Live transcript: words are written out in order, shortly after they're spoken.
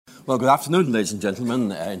Well, good afternoon, ladies and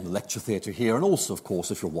gentlemen, in the lecture theatre here, and also, of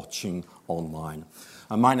course, if you're watching online.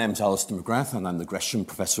 My name's Alistair McGrath, and I'm the Gresham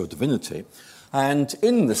Professor of Divinity. And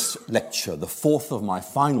in this lecture, the fourth of my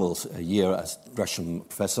final year as Gresham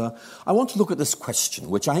Professor, I want to look at this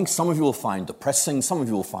question, which I think some of you will find depressing, some of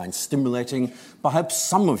you will find stimulating, perhaps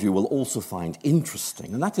some of you will also find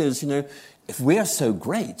interesting. And that is, if we are so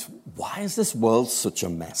great, why is this world such a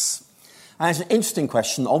mess? And it's an interesting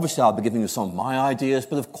question. Obviously, I'll be giving you some of my ideas,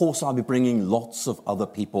 but of course, I'll be bringing lots of other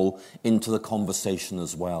people into the conversation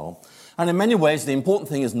as well. And in many ways, the important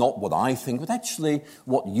thing is not what I think, but actually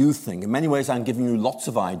what you think. In many ways, I'm giving you lots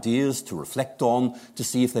of ideas to reflect on, to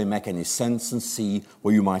see if they make any sense and see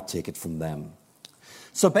where you might take it from them.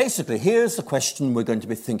 So basically, here's the question we're going to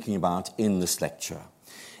be thinking about in this lecture.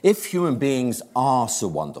 If human beings are so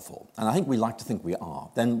wonderful, and I think we like to think we are,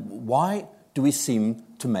 then why do we seem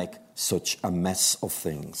to make such a mess of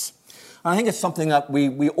things? And I think it's something that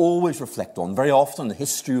we always reflect on. Very often in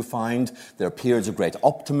history you find there are periods of great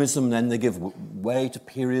optimism, then they give way to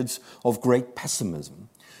periods of great pessimism.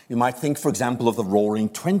 You might think, for example, of the Roaring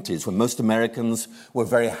Twenties, when most Americans were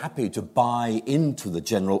very happy to buy into the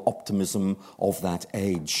general optimism of that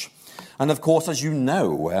age. And of course, as you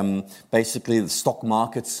know, basically the stock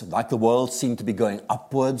markets, like the world, seem to be going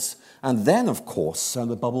upwards. And then, of course,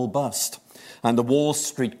 the bubble burst. And the Wall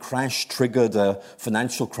Street crash triggered a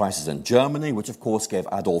financial crisis in Germany, which of course gave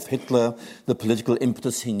Adolf Hitler the political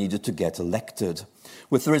impetus he needed to get elected,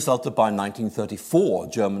 with the result that by 1934,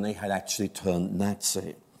 Germany had actually turned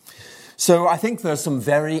Nazi. So I think there are some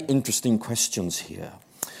very interesting questions here.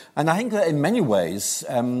 And I think that in many ways,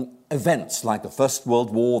 events like the First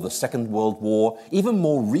World War, the Second World War, even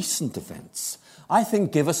more recent events, I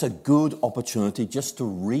think give us a good opportunity just to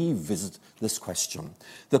revisit this question,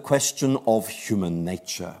 the question of human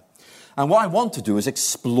nature. And what I want to do is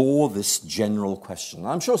explore this general question.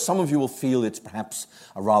 I'm sure some of you will feel it's perhaps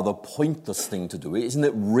a rather pointless thing to do. Isn't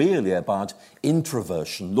it really about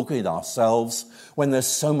introversion, looking at ourselves, when there's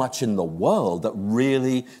so much in the world that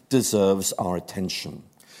really deserves our attention?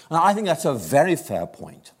 And I think that's a very fair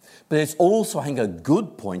point. But it's also, I think, a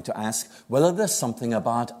good point to ask whether there's something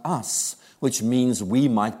about us which means we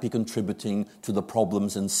might be contributing to the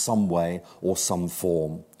problems in some way or some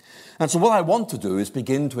form. And so what I want to do is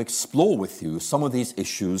begin to explore with you some of these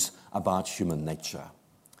issues about human nature.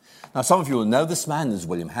 Now, some of you will know this man is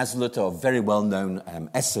William Hazlitt, a very well-known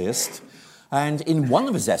essayist. And in one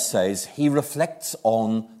of his essays, he reflects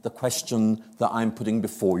on the question that I'm putting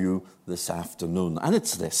before you this afternoon. And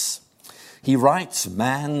it's this. He writes,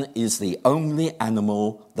 "Man is the only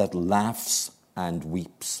animal that laughs and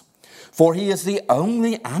weeps. For he is the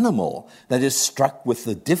only animal that is struck with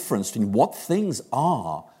the difference between what things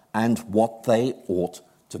are and what they ought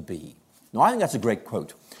to be." Now, I think that's a great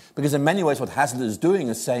quote, because in many ways what Hazlitt is doing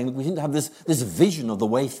is saying we need to have this vision of the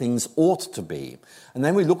way things ought to be. And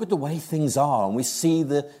then we look at the way things are, and we see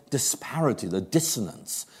the disparity, the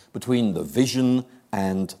dissonance between the vision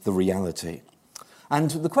and the reality. And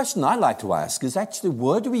the question I like to ask is actually,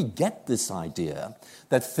 where do we get this idea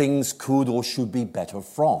that things could or should be better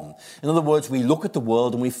from? In other words, we look at the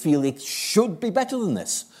world and we feel it should be better than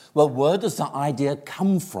this. Well, where does that idea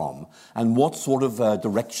come from? And what sort of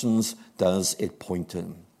directions does it point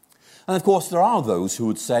in? And of course, there are those who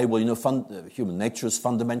would say, well, human nature is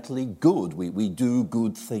fundamentally good. We do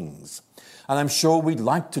good things. And I'm sure we'd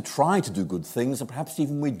like to try to do good things, and perhaps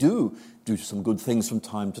even we do some good things from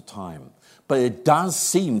time to time. But it does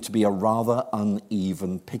seem to be a rather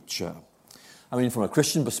uneven picture. I mean, from a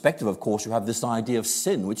Christian perspective, of course, you have this idea of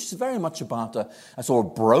sin, which is very much about a sort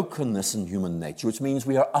of brokenness in human nature, which means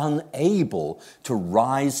we are unable to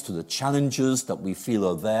rise to the challenges that we feel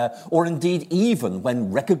are there, or indeed even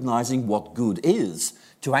when recognizing what good is,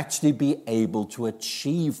 to actually be able to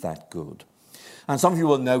achieve that good. And some of you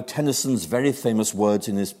will know Tennyson's very famous words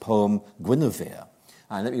in his poem, Guinevere.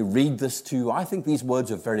 And let me read this to you. I think these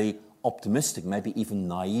words are very optimistic, maybe even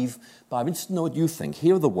naive, but I'm interested to know what you think.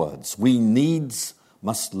 Here are the words. "We needs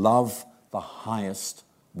must love the highest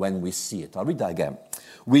when we see it." I'll read that again.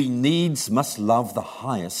 "We needs must love the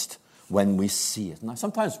highest when we see it." And I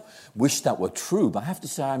sometimes wish that were true, but I have to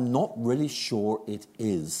say I'm not really sure it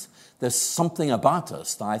is. There's something about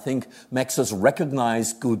us that I think makes us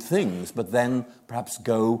recognize good things, but then perhaps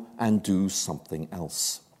go and do something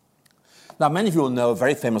else. Now, many of you will know a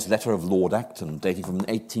very famous letter of Lord Acton, dating from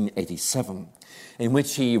 1887, in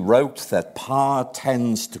which he wrote that power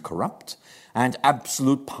tends to corrupt, and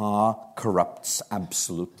absolute power corrupts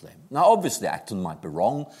absolutely. Now, obviously, Acton might be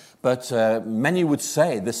wrong, but many would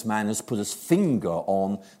say this man has put his finger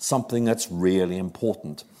on something that's really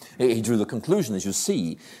important. he drew the conclusion, as you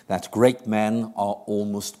see, that great men are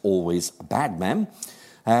almost always bad men.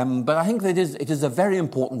 But I think that it is a very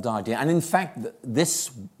important idea. And in fact,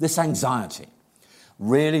 this anxiety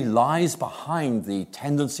really lies behind the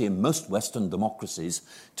tendency in most Western democracies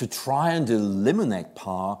to try and eliminate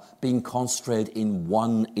power being concentrated in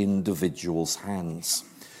one individual's hands.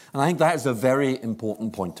 And I think that is a very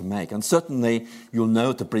important point to make. And certainly you'll know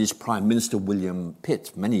that the British Prime Minister William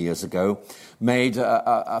Pitt, many years ago, made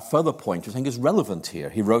a further point which I think is relevant here.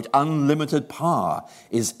 He wrote, "Unlimited power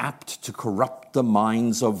is apt to corrupt the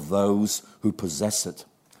minds of those who possess it."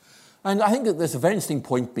 And I think that there's a very interesting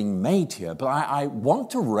point being made here, but I want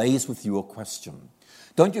to raise with you a question.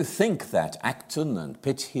 Don't you think that Acton and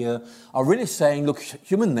Pitt here are really saying, look,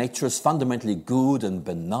 human nature is fundamentally good and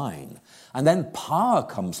benign, and then power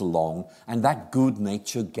comes along and that good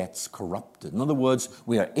nature gets corrupted? In other words,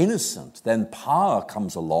 we are innocent, then power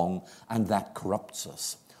comes along and that corrupts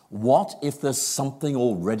us. What if there's something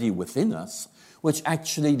already within us which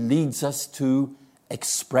actually leads us to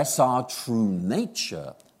express our true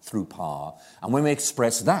nature through power? And when we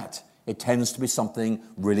express that, it tends to be something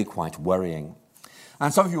really quite worrying.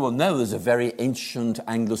 And some of you will know there's a very ancient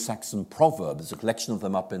Anglo-Saxon proverb. There's a collection of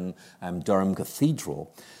them up in Durham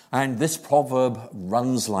Cathedral. And this proverb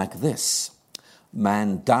runs like this: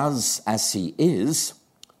 "Man does as he is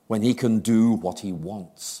when he can do what he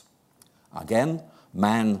wants." Again,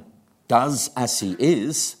 man does as he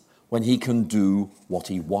is when he can do what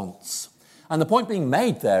he wants. And the point being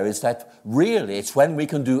made there is that really it's when we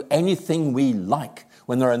can do anything we like,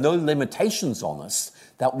 when there are no limitations on us,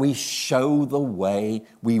 that we show the way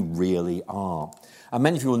we really are. And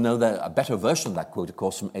many of you will know that a better version of that quote, of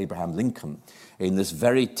course, from Abraham Lincoln, in this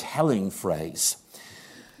very telling phrase: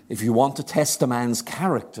 "If you want to test a man's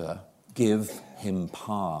character, give him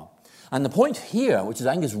power." And the point here, which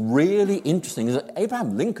I think is really interesting, is that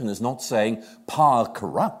Abraham Lincoln is not saying power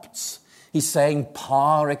corrupts. He's saying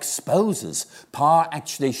power exposes. Power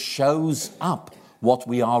actually shows up what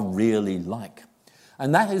we are really like.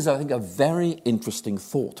 And that is, I think, a very interesting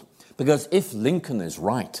thought. Because if Lincoln is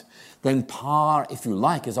right, then power, if you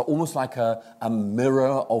like, is almost like a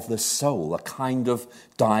mirror of the soul, a kind of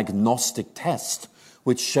diagnostic test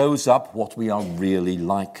which shows up what we are really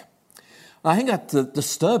like. And I think that the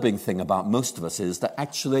disturbing thing about most of us is that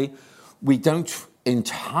actually we don't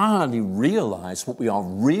entirely realize what we are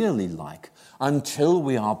really like until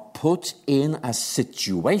we are put in a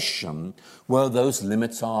situation where those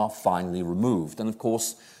limits are finally removed. And of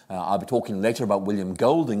course, I'll be talking later about William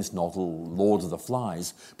Golding's novel, Lord of the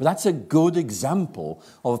Flies, but that's a good example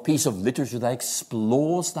of a piece of literature that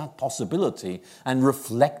explores that possibility and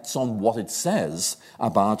reflects on what it says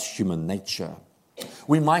about human nature.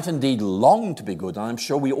 We might indeed long to be good, and I'm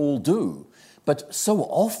sure we all do, but so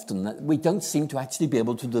often that we don't seem to actually be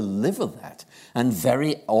able to deliver that, and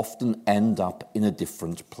very often end up in a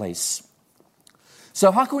different place.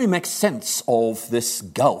 So how can we make sense of this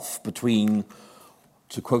gulf between,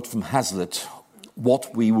 to quote from Hazlitt,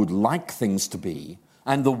 what we would like things to be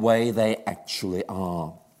and the way they actually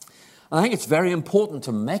are? And I think it's very important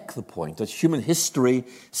to make the point that human history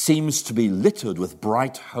seems to be littered with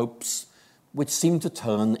bright hopes which seem to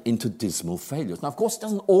turn into dismal failures. Now, of course, it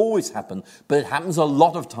doesn't always happen, but it happens a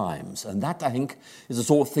lot of times. And that, I think, is the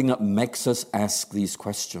sort of thing that makes us ask these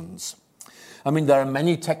questions. I mean, there are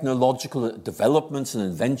many technological developments and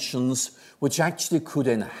inventions which actually could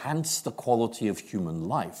enhance the quality of human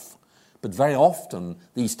life. But very often,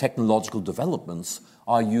 these technological developments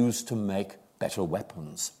are used to make better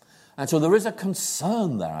weapons. And so there is a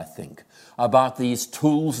concern there, I think, about these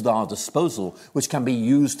tools at our disposal, which can be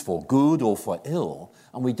used for good or for ill,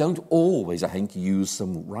 and we don't always, I think, use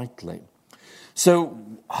them rightly. So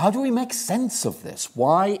how do we make sense of this?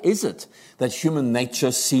 Why is it that human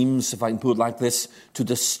nature seems, if I can put it like this, to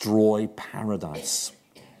destroy paradise?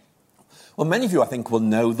 Well, many of you, I think, will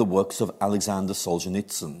know the works of Alexander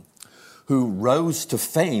Solzhenitsyn, who rose to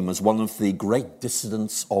fame as one of the great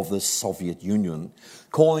dissidents of the Soviet Union,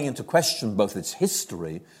 calling into question both its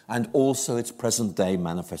history and also its present-day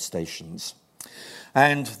manifestations.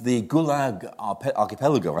 And the Gulag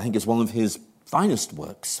Archipelago, I think, is one of his finest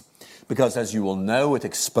works, because, as you will know, it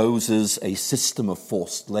exposes a system of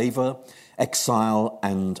forced labor, exile,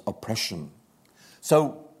 and oppression.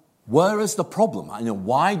 So, where is the problem?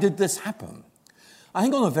 Why did this happen? I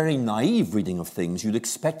think on a very naive reading of things, you'd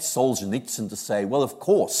expect Solzhenitsyn to say, well, of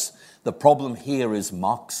course, the problem here is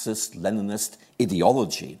Marxist-Leninist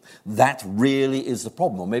ideology. That really is the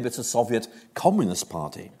problem. Or maybe it's a Soviet Communist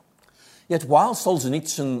Party. Yet while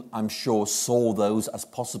Solzhenitsyn, I'm sure, saw those as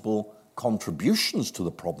possible contributions to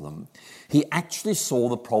the problem, he actually saw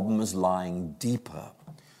the problem as lying deeper.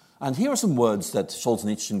 And here are some words that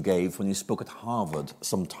Solzhenitsyn gave when he spoke at Harvard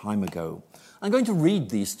some time ago. I'm going to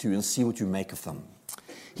read these to you and see what you make of them.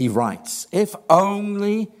 He writes, "If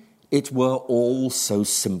only it were all so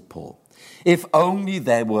simple. If only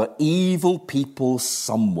there were evil people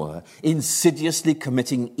somewhere, insidiously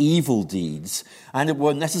committing evil deeds, and it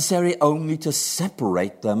were necessary only to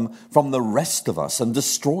separate them from the rest of us and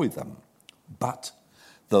destroy them. But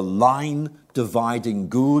the line dividing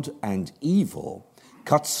good and evil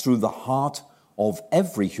cuts through the heart of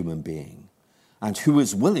every human being, and who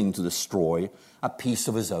is willing to destroy a piece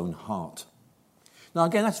of his own heart?" Now,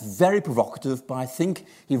 again, that's very provocative, but I think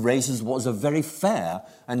he raises what is a very fair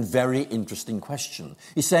and very interesting question.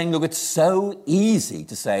 He's saying, look, it's so easy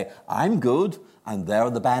to say, I'm good, and there are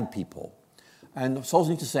the bad people. And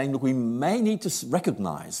Solzhenitsyn is saying, look, we may need to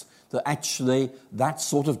recognize that actually that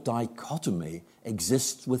sort of dichotomy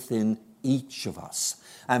exists within each of us.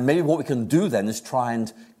 And maybe what we can do then is try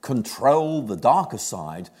and control the darker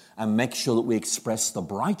side and make sure that we express the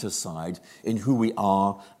brighter side in who we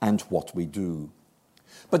are and what we do.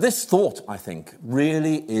 But this thought, I think,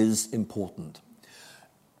 really is important.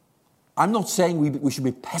 I'm not saying we should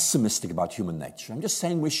be pessimistic about human nature. I'm just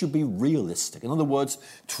saying we should be realistic. In other words,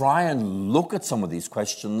 try and look at some of these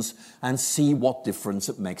questions and see what difference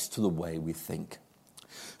it makes to the way we think.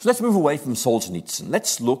 So let's move away from Solzhenitsyn.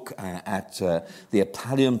 Let's look at the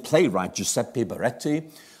Italian playwright Giuseppe Baretti,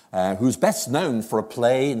 who's best known for a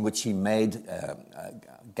play in which he made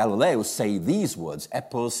Galileo say these words,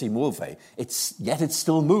 "Eppur si muove," yet it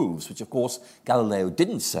still moves, which of course Galileo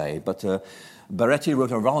didn't say, but Baretti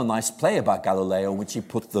wrote a rather nice play about Galileo in which he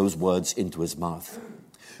put those words into his mouth.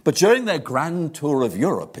 But during their grand tour of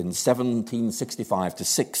Europe in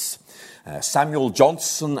 1765-6, Samuel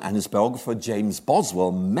Johnson and his biographer James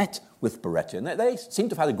Boswell met with Baretti, and they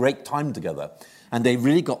seemed to have had a great time together, and they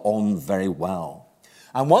really got on very well.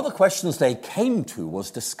 And one of the questions they came to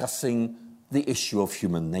was discussing the issue of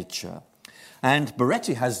human nature. And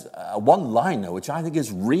Baretti has a one-liner which I think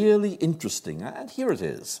is really interesting, and here it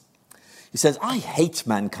is. He says, "I hate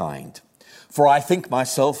mankind, for I think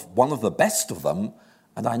myself one of the best of them,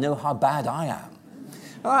 and I know how bad I am."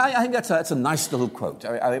 I think that's a nice little quote.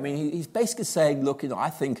 I mean, he's basically saying, look, I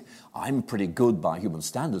think I'm pretty good by human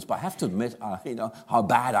standards, but I have to admit, how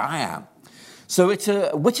bad I am. So it's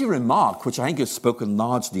a witty remark, which I think is spoken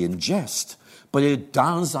largely in jest, but it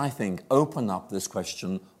does, I think, open up this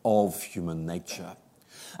question of human nature.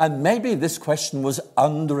 And maybe this question was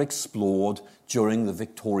underexplored during the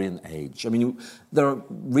Victorian age. I mean, there are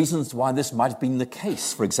reasons why this might have been the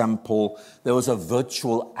case. For example, there was a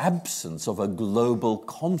virtual absence of a global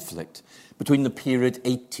conflict between the period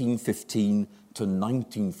 1815 to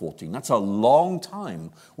 1914. That's a long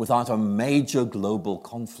time without a major global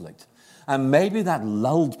conflict. And maybe that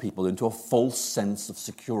lulled people into a false sense of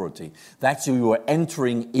security. That we were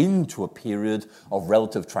entering into a period of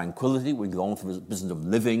relative tranquility. We go on for the business of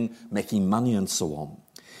living, making money, and so on.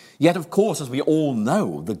 Yet, of course, as we all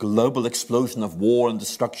know, the global explosion of war and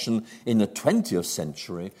destruction in the 20th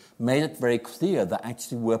century made it very clear that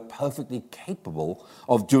actually we're perfectly capable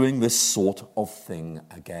of doing this sort of thing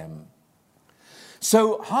again.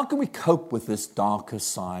 So how can we cope with this darker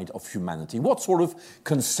side of humanity? What sort of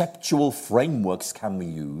conceptual frameworks can we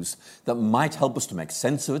use that might help us to make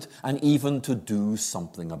sense of it and even to do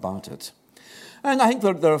something about it? And I think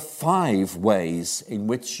there are 5 ways in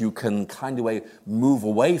which you can kind of move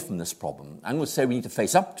away from this problem. I would say we need to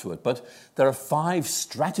face up to it, but there are 5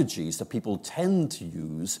 strategies that people tend to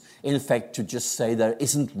use, in effect, to just say there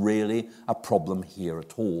isn't really a problem here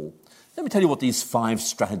at all. Let me tell you what these 5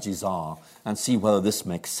 strategies are and see whether this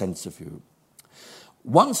makes sense of you.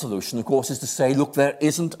 One solution, of course, is to say, look, there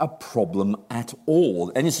isn't a problem at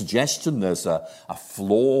all. Any suggestion there's a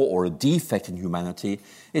flaw or a defect in humanity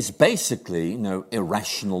is basically,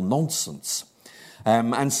 irrational nonsense.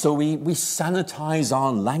 And so we sanitize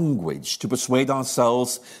our language to persuade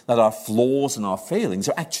ourselves that our flaws and our failings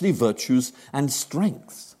are actually virtues and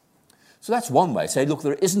strengths. So that's one way. Say, look,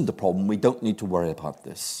 there isn't a problem. We don't need to worry about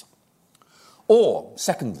this. Or,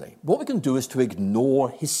 secondly, what we can do is to ignore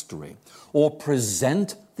history or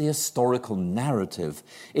present the historical narrative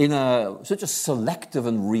in such a selective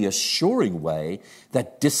and reassuring way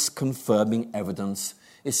that disconfirming evidence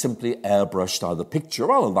is simply airbrushed out of the picture,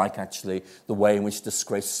 rather like actually the way in which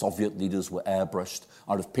disgraced Soviet leaders were airbrushed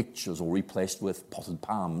out of pictures or replaced with potted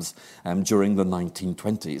palms during the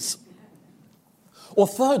 1920s. Or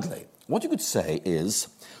thirdly, what you could say is,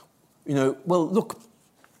 well, look,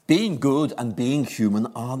 being good and being human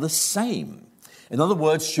are the same. In other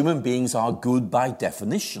words, human beings are good by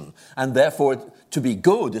definition, and therefore to be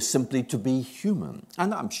good is simply to be human.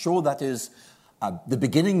 And I'm sure that is the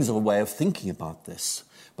beginnings of a way of thinking about this.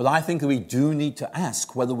 But I think we do need to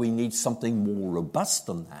ask whether we need something more robust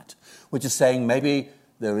than that, which is saying maybe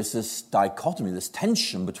there is this dichotomy, this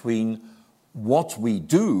tension between what we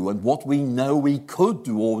do and what we know we could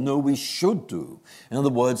do or know we should do. In other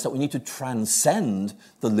words, that we need to transcend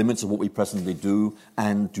the limits of what we presently do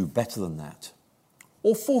and do better than that.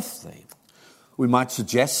 Or fourthly, we might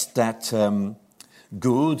suggest that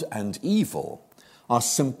good and evil are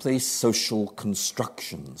simply social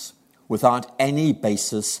constructions without any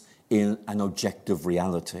basis in an objective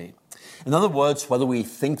reality. In other words, whether we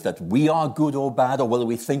think that we are good or bad, or whether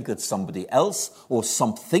we think that somebody else or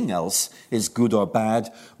something else is good or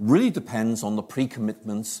bad, really depends on the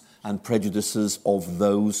pre-commitments and prejudices of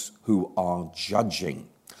those who are judging,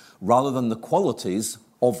 rather than the qualities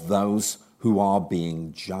of those who are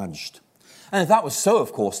being judged. And if that was so,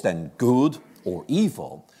 of course, then good or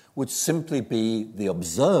evil would simply be the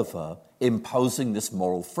observer imposing this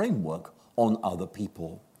moral framework on other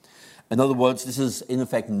people. In other words, this is in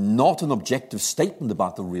effect not an objective statement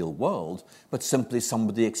about the real world, but simply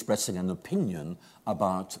somebody expressing an opinion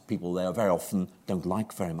about people they very often don't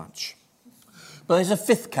like very much. But there's a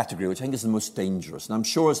fifth category, which I think is the most dangerous, and I'm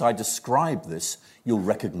sure as I describe this, you'll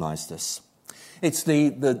recognize this. It's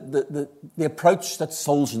the approach that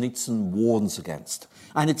Solzhenitsyn warns against,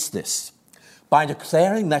 and it's this. By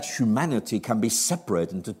declaring that humanity can be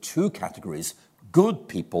separated into two categories, good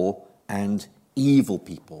people and evil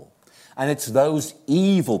people. And it's those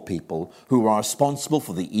evil people who are responsible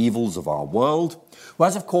for the evils of our world,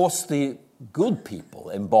 whereas, of course, the good people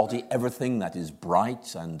embody everything that is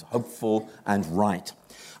bright and hopeful and right.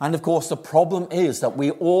 And, of course, the problem is that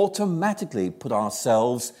we automatically put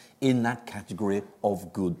ourselves in that category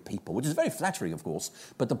of good people, which is very flattering, of course,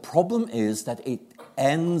 but the problem is that it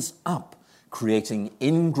ends up creating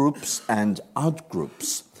in-groups and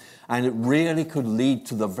out-groups. And it really could lead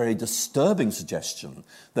to the very disturbing suggestion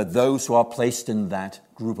that those who are placed in that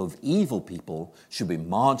group of evil people should be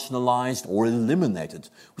marginalized or eliminated,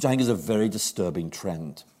 which I think is a very disturbing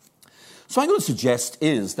trend. So what I'm going to suggest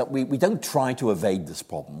is that we don't try to evade this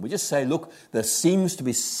problem. We just say, look, there seems to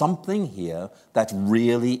be something here that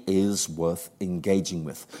really is worth engaging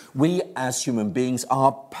with. We as human beings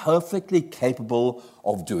are perfectly capable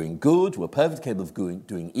of doing good, we're perfectly capable of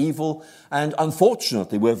doing evil, and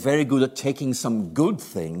unfortunately we're very good at taking some good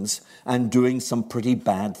things and doing some pretty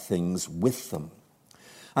bad things with them.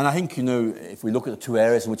 And I think, if we look at the two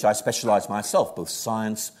areas in which I specialize myself, both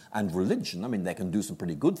science and religion, I mean, they can do some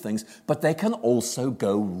pretty good things, but they can also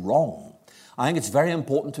go wrong. I think it's very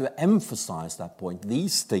important to emphasize that point.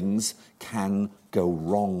 These things can go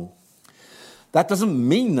wrong. That doesn't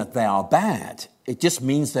mean that they are bad. It just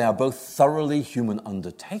means they are both thoroughly human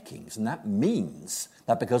undertakings. And that means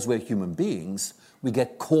that because we're human beings, we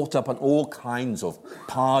get caught up in all kinds of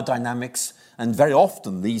power dynamics, and very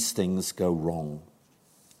often these things go wrong.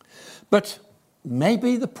 But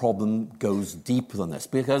maybe the problem goes deeper than this,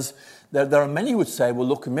 because there are many who would say, well,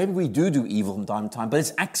 look, maybe we do evil from time to time, but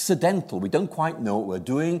it's accidental. We don't quite know what we're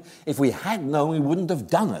doing. If we had known, we wouldn't have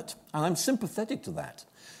done it. And I'm sympathetic to that.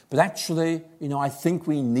 But actually, I think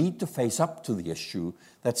we need to face up to the issue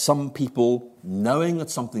that some people, knowing that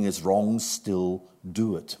something is wrong, still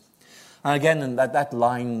do it. And again, in that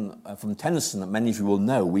line from Tennyson that many of you will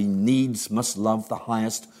know, we needs must love the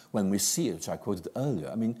highest when we see it, which I quoted earlier.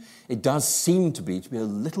 I mean, it does seem to be a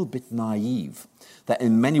little bit naive, that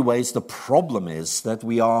in many ways the problem is that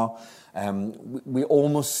we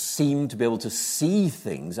almost seem to be able to see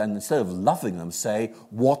things and instead of loving them say,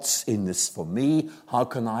 what's in this for me? How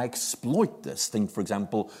can I exploit this? Think, for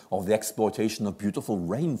example, of the exploitation of beautiful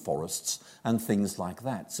rainforests and things like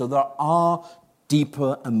that. So there are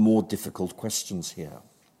deeper and more difficult questions here.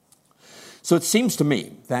 So it seems to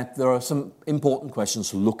me that there are some important questions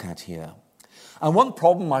to look at here. And one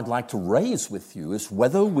problem I'd like to raise with you is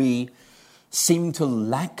whether we seem to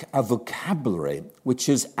lack a vocabulary which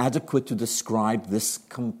is adequate to describe this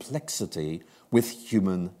complexity with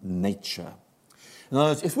human nature. In other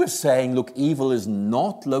words, if we're saying, look, evil is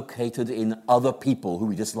not located in other people who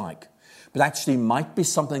we dislike, but actually might be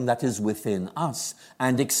something that is within us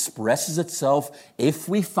and expresses itself if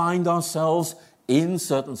we find ourselves in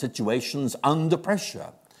certain situations under pressure,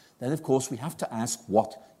 then of course we have to ask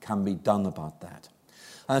what can be done about that.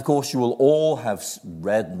 And of course you will all have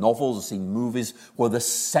read novels or seen movies where the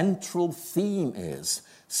central theme is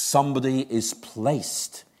somebody is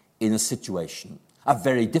placed in a situation, a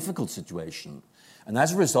very difficult situation, and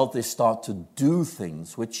as a result they start to do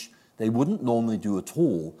things which they wouldn't normally do at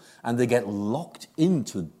all, and they get locked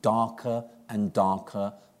into darker and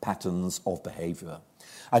darker patterns of behavior.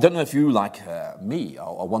 I don't know if you, like me,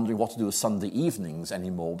 are wondering what to do with Sunday evenings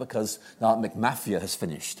anymore because now McMafia has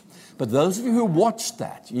finished. But those of you who watched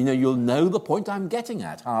that, you'll know the point I'm getting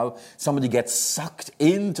at, how somebody gets sucked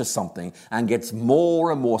into something and gets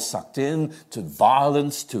more and more sucked in to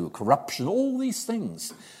violence, to corruption, all these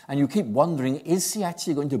things. And you keep wondering, is he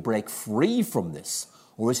actually going to break free from this?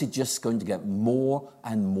 Or is he just going to get more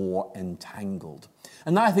and more entangled?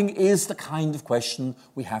 And that, I think, is the kind of question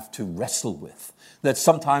we have to wrestle with, that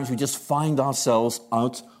sometimes we just find ourselves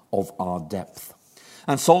out of our depth.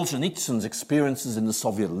 And Solzhenitsyn's experiences in the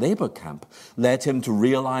Soviet labor camp led him to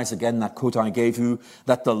realize, again, that quote I gave you,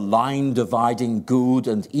 that the line dividing good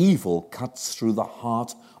and evil cuts through the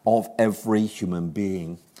heart of every human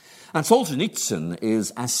being. And Solzhenitsyn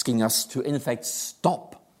is asking us to, in effect, stop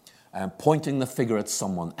pointing the finger at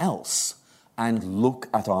someone else and look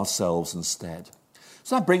at ourselves instead.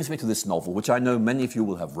 So that brings me to this novel, which I know many of you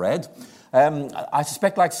will have read. I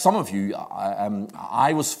suspect, like some of you,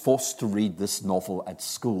 I was forced to read this novel at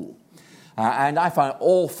school. And I found it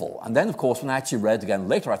awful. And then, of course, when I actually read it again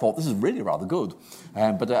later, I thought, this is really rather good.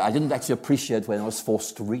 But I didn't actually appreciate when I was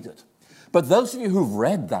forced to read it. But those of you who've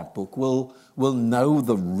read that book will know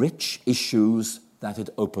the rich issues that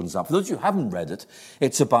it opens up. For those of you who haven't read it,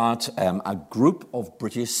 it's about a group of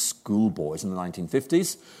British schoolboys in the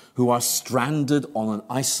 1950s who are stranded on an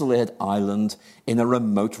isolated island in a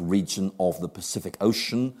remote region of the Pacific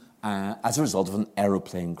Ocean as a result of an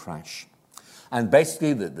aeroplane crash. And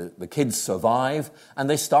basically the kids survive and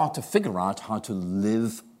they start to figure out how to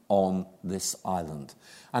live on this island.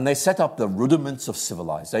 And they set up the rudiments of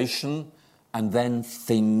civilization, and then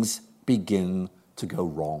things begin to go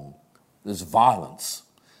wrong. There's violence,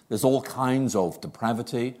 there's all kinds of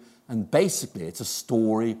depravity, and basically it's a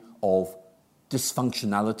story of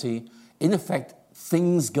dysfunctionality, in effect,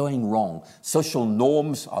 things going wrong. Social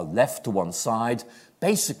norms are left to one side.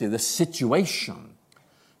 Basically, the situation,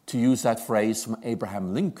 to use that phrase from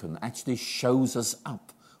Abraham Lincoln, actually shows us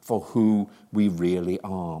up for who we really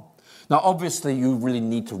are. Now, obviously, you really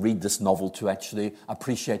need to read this novel to actually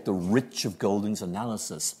appreciate the reach of Golding's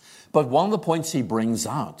analysis. But one of the points he brings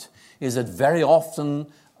out is that very often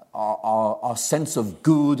our sense of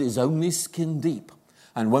good is only skin deep.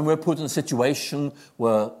 And when we're put in a situation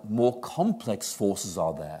where more complex forces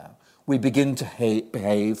are there, we begin to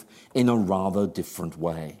behave in a rather different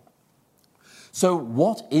way. So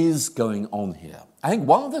what is going on here? I think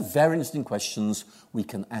one of the very interesting questions we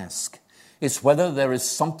can ask is whether there is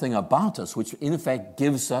something about us which in effect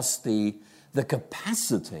gives us the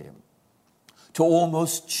capacity to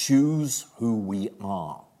almost choose who we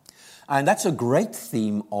are. And that's a great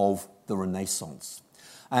theme of the Renaissance.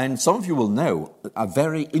 And some of you will know a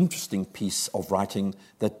very interesting piece of writing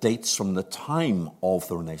that dates from the time of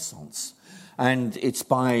the Renaissance. And it's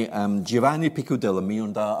by Giovanni Pico della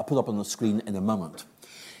Mirandola. I'll put it up on the screen in a moment.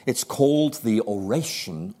 It's called The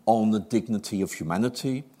Oration on the Dignity of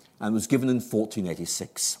Humanity, and was given in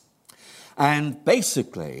 1486. And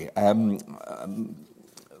basically,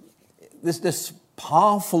 this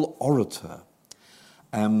powerful orator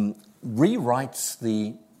rewrites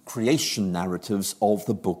the creation narratives of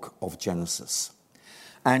the book of Genesis.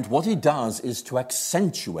 And what he does is to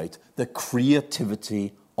accentuate the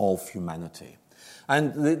creativity of humanity.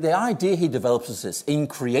 And the idea he develops is this: in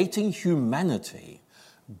creating humanity,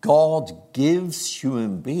 God gives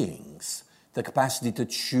human beings the capacity to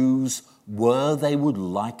choose where they would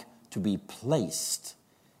like to be placed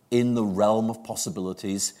in the realm of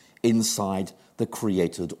possibilities inside the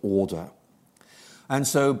created order. And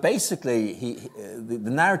so basically, the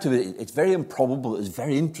narrative, it's very improbable, it's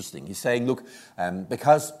very interesting. He's saying, look,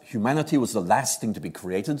 because humanity was the last thing to be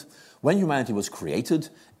created, when humanity was created,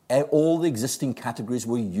 all the existing categories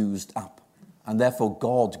were used up. And therefore,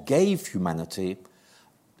 God gave humanity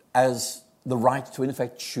as the right to, in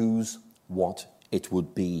effect, choose what it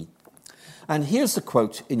would be. And here's the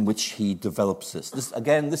quote in which he develops this.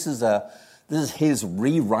 This is his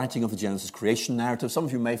rewriting of the Genesis creation narrative. Some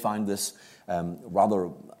of you may find this rather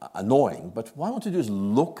annoying, but what I want to do is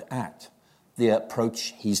look at the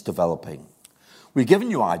approach he's developing. We've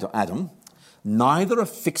given you, Adam, neither a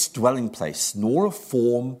fixed dwelling place nor a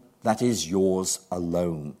form that is yours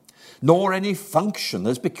alone, nor any function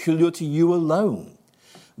that is peculiar to you alone.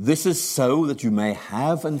 This is so that you may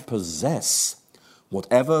have and possess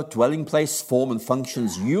whatever dwelling place, form, and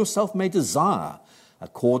functions you yourself may desire,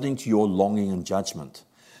 according to your longing and judgment.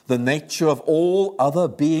 The nature of all other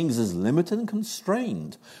beings is limited and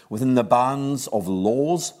constrained within the bounds of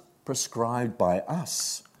laws prescribed by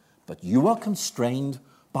us. But you are constrained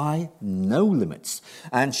by no limits,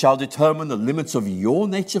 and shall determine the limits of your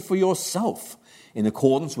nature for yourself, in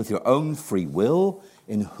accordance with your own free will,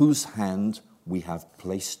 in whose hand we have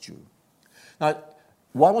placed you. Now,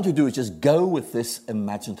 what I want to do is just go with this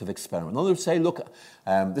imaginative experiment. In other words, say, look,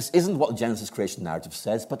 this isn't what the Genesis creation narrative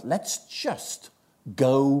says, but let's just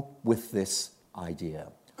go with this idea.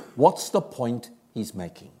 What's the point he's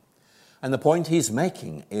making? And the point he's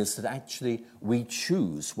making is that actually we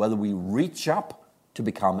choose whether we reach up to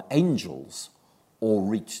become angels or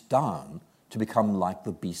reach down to become like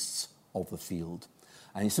the beasts of the field.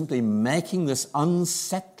 And he's simply making this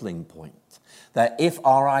unsettling point that if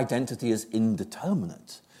our identity is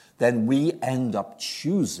indeterminate, then we end up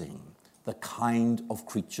choosing the kind of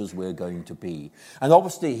creatures we're going to be. And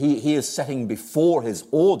obviously he is setting before his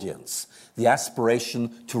audience the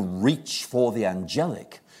aspiration to reach for the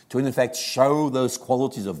angelic, to in effect show those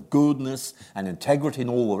qualities of goodness and integrity and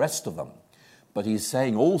all the rest of them. But he's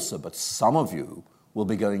saying also, but some of you will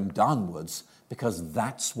be going downwards because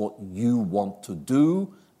that's what you want to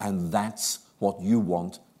do and that's what you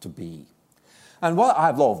want to be. And while I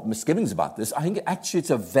have a lot of misgivings about this, I think actually it's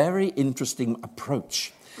a very interesting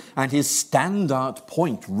approach. And his standout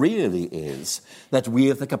point really is that we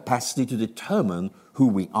have the capacity to determine who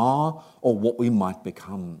we are or what we might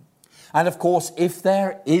become. And of course, if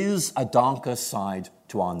there is a darker side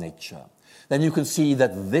to our nature, then you can see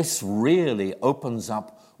that this really opens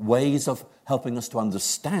up ways of helping us to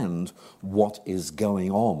understand what is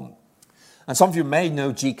going on. And some of you may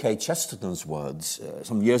know G.K. Chesterton's words.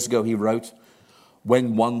 Some years ago he wrote,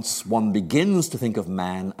 "When once one begins to think of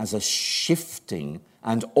man as a shifting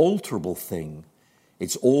and alterable thing,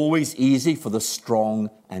 it's always easy for the strong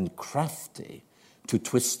and crafty to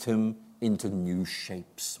twist him into new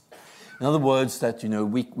shapes." In other words, that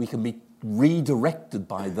we can be redirected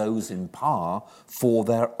by those in power for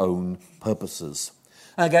their own purposes.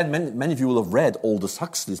 And again, many of you will have read Aldous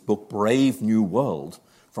Huxley's book, Brave New World,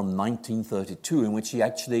 from 1932, in which he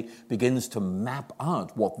actually begins to map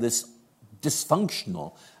out what this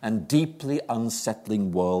dysfunctional and deeply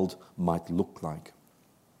unsettling world might look like.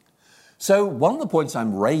 So one of the points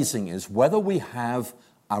I'm raising is whether we have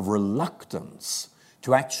a reluctance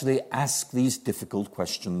to actually ask these difficult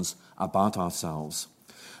questions about ourselves.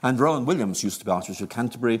 And Rowan Williams, used to be Archbishop of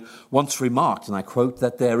Canterbury, once remarked, and I quote,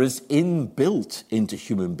 that there is inbuilt into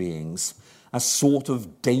human beings a sort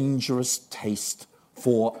of dangerous taste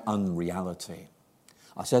for unreality.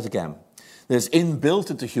 I'll say it again. There's inbuilt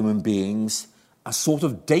into human beings a sort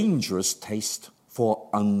of dangerous taste for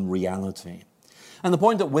unreality. And the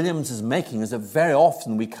point that Williams is making is that very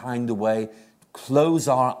often we kind of close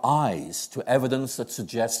our eyes to evidence that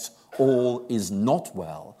suggests all is not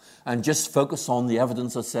well and just focus on the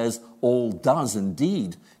evidence that says all does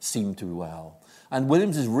indeed seem to be well. And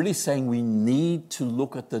Williams is really saying we need to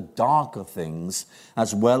look at the darker things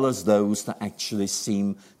as well as those that actually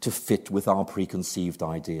seem to fit with our preconceived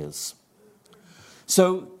ideas.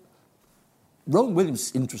 So, Rowan Williams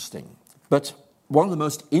is interesting, but one of the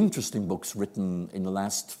most interesting books written in the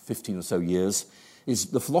last 15 or so years is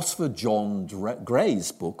the philosopher John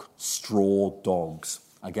Gray's book, Straw Dogs.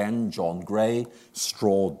 Again, John Gray,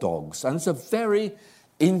 Straw Dogs. And it's a very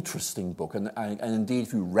interesting book, and indeed,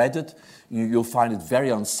 if you read it, you'll find it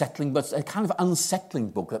very unsettling, but it's a kind of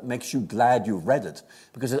unsettling book that makes you glad you read it,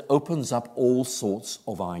 because it opens up all sorts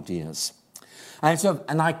of ideas. And it's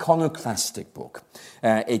an iconoclastic book.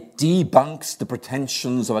 It debunks the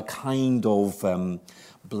pretensions of a kind of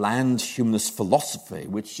bland humanist philosophy,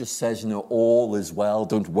 which just says, all is well,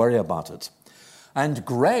 don't worry about it. And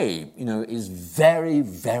Gray, is very,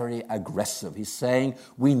 very aggressive. He's saying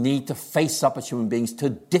we need to face up as human beings to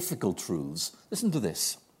difficult truths. Listen to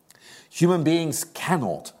this. Human beings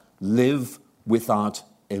cannot live without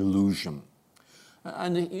illusion.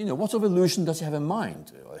 And, what sort of illusion does he have in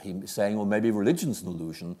mind? He's saying, well, maybe religion's an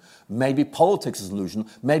illusion, maybe politics is an illusion,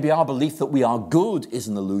 maybe our belief that we are good is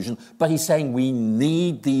an illusion, but he's saying we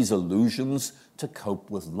need these illusions to cope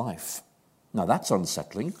with life. Now, that's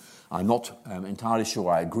unsettling. I'm not entirely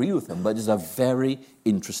sure I agree with him, but it's a very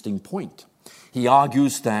interesting point. He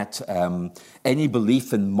argues that any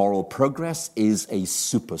belief in moral progress is a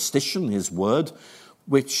superstition, his word,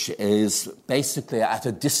 which is basically at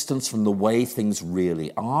a distance from the way things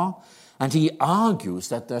really are. And he argues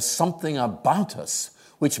that there's something about us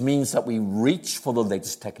which means that we reach for the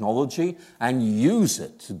latest technology and use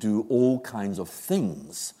it to do all kinds of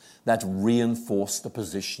things that reinforce the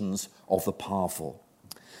positions of the powerful.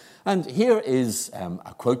 And here is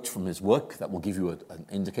a quote from his work that will give you an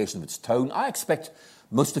indication of its tone. I expect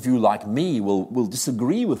most of you, like me, will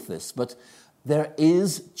disagree with this, but there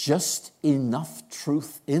is just enough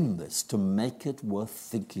truth in this to make it worth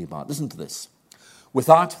thinking about. Listen to this.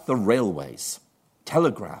 Without the railways,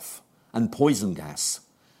 telegraph, and poison gas,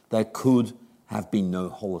 there could have been no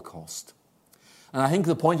Holocaust. And I think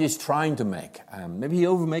the point he's trying to make, maybe he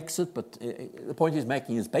overmakes it, but the point he's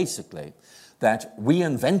making is basically that we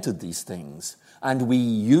invented these things and we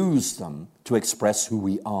use them to express who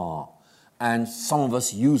we are. And some of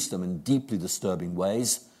us use them in deeply disturbing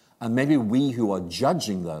ways, and maybe we who are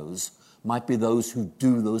judging those might be those who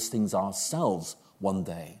do those things ourselves one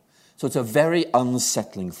day. So it's a very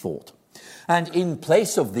unsettling thought. And in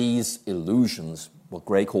place of these illusions, what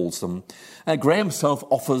Gray calls them, Gray himself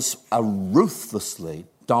offers a ruthlessly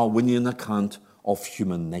Darwinian account of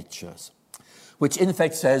human natures, which in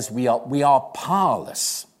effect says we are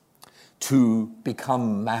powerless to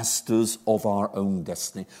become masters of our own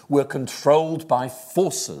destiny. We're controlled by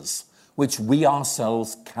forces which we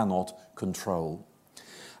ourselves cannot control.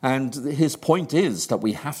 And his point is that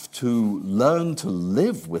we have to learn to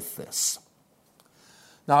live with this.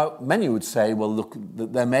 Now, many would say, well, look,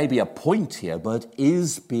 there may be a point here, but it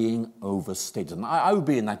is being overstated. And I would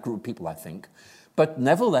be in that group of people, I think. But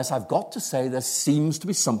nevertheless, I've got to say there seems to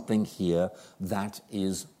be something here that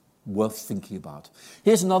is worth thinking about.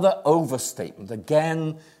 Here's another overstatement.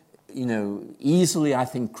 Again, easily, I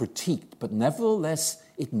think, critiqued, but nevertheless,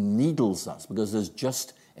 it needles us because there's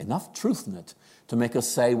just enough truth in it to make us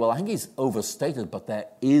say, well, I think he's overstated, but there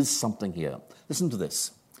is something here. Listen to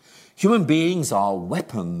this. Human beings are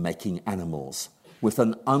weapon-making animals with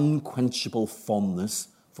an unquenchable fondness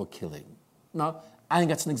for killing. Now, I think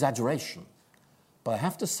that's an exaggeration. But I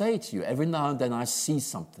have to say to you, every now and then I see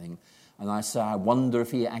something and I say, I wonder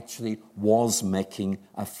if he actually was making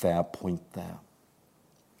a fair point there.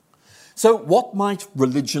 So what might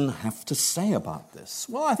religion have to say about this?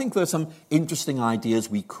 Well, I think there are some interesting ideas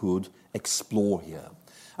we could explore here.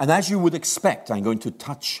 And as you would expect, I'm going to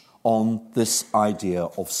touch on this idea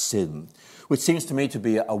of sin, which seems to me to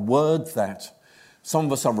be a word that some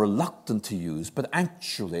of us are reluctant to use, but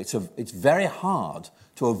actually it's very hard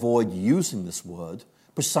to avoid using this word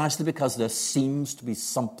precisely because there seems to be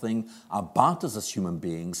something about us as human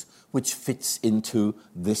beings which fits into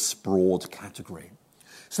this broad category.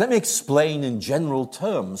 So let me explain in general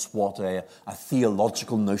terms what a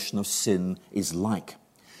theological notion of sin is like.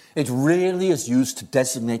 It really is used to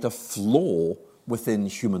designate a flaw within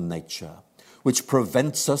human nature, which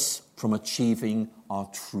prevents us from achieving our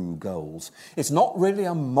true goals. It's not really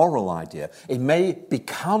a moral idea. It may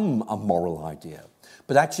become a moral idea,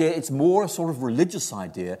 but actually it's more a sort of religious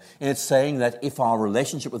idea, and it's saying that if our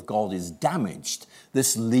relationship with God is damaged,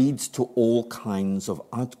 this leads to all kinds of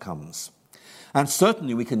outcomes. And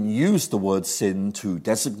certainly we can use the word sin to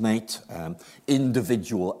designate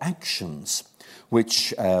individual actions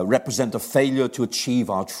which represent a failure to achieve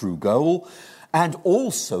our true goal, and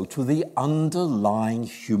also to the underlying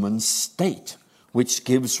human state, which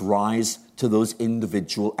gives rise to those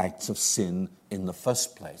individual acts of sin in the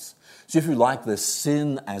first place. So if you like, there's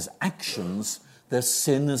sin as actions, there's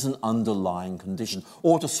sin as an underlying condition.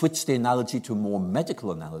 Or to switch the analogy to a more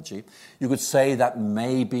medical analogy, you could say that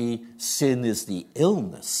maybe sin is the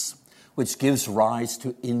illness, which gives rise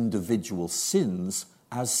to individual sins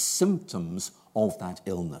as symptoms of that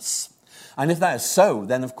illness. And if that is so,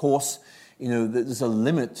 then of course, there's a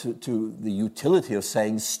limit to the utility of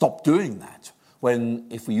saying, stop doing that, when,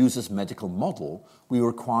 if we use this medical model, we are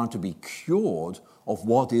required to be cured of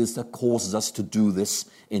what is that causes us to do this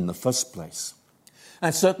in the first place.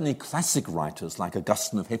 And certainly classic writers like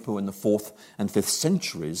Augustine of Hippo in the 4th and 5th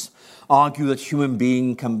centuries argue that human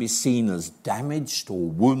being can be seen as damaged or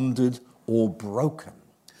wounded or broken.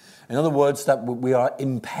 In other words, that we are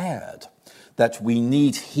impaired, that we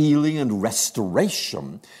need healing and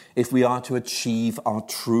restoration if we are to achieve our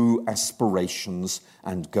true aspirations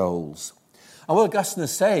and goals. And what Augustine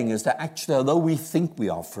is saying is that actually, although we think we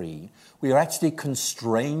are free, we are actually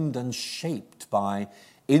constrained and shaped by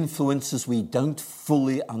influences we don't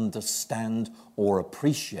fully understand or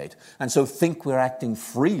appreciate, and so think we're acting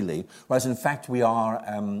freely, whereas in fact we are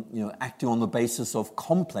acting on the basis of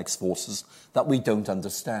complex forces that we don't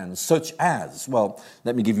understand, such as, well,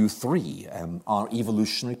 let me give you 3, our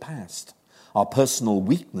evolutionary past, our personal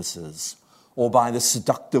weaknesses, or by the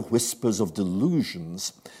seductive whispers of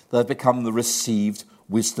delusions that have become the received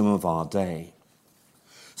wisdom of our day.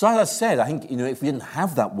 So as I said, I think if we didn't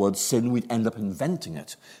have that word sin, we'd end up inventing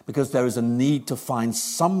it, because there is a need to find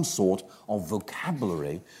some sort of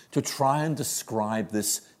vocabulary to try and describe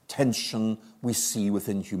this tension we see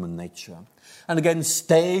within human nature. And again,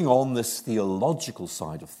 staying on this theological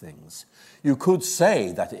side of things, you could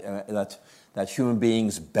say that that human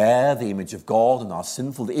beings bear the image of God and are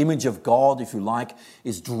sinful. The image of God, if you like,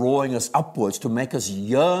 is drawing us upwards to make us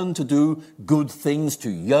yearn to do good things, to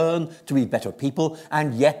yearn to be better people,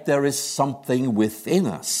 and yet there is something within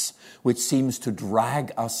us which seems to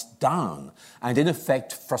drag us down and in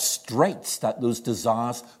effect frustrates those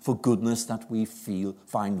desires for goodness that we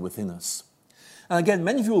find within us. And again,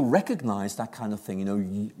 many of you will recognize that kind of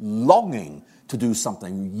thing, longing to do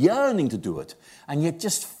something, yearning to do it, and yet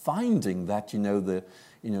just finding that, the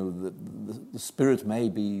spirit may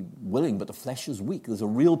be willing, but the flesh is weak. There's a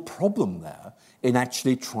real problem there in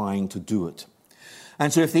actually trying to do it.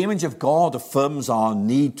 And so if the image of God affirms our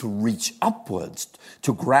need to reach upwards,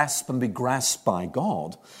 to grasp and be grasped by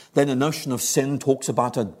God, then the notion of sin talks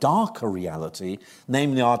about a darker reality,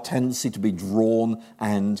 namely our tendency to be drawn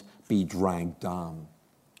and be dragged down.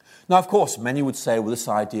 Now, of course, many would say, well, this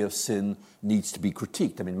idea of sin needs to be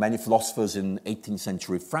critiqued. I mean, many philosophers in 18th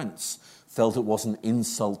century France felt it was an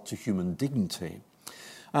insult to human dignity.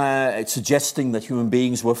 It's suggesting that human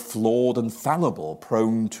beings were flawed and fallible,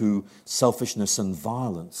 prone to selfishness and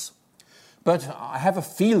violence. But I have a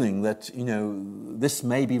feeling that, this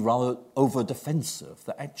may be rather over-defensive,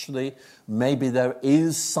 that actually maybe there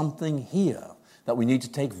is something here that we need to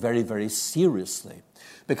take very, very seriously.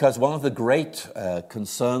 Because one of the great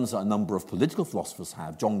concerns that a number of political philosophers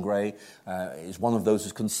have, John Gray is one of those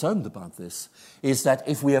who's concerned about this, is that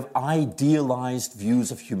if we have idealized views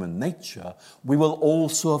of human nature, we will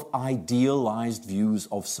also have idealized views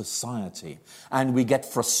of society. And we get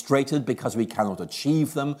frustrated because we cannot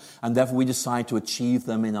achieve them, and therefore we decide to achieve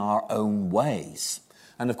them in our own ways.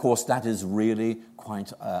 And of course, that is really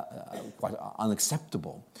quite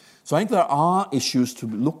unacceptable. So I think there are issues to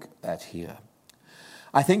look at here.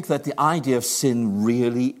 I think that the idea of sin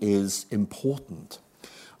really is important.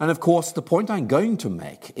 And of course, the point I'm going to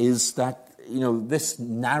make is that, this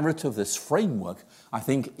narrative, this framework, I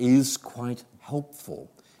think is quite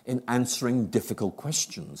helpful in answering difficult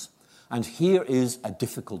questions. And here is a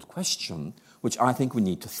difficult question which I think we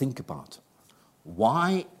need to think about.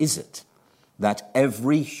 Why is it that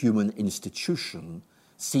every human institution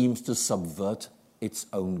seems to subvert its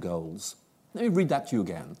own goals? Let me read that to you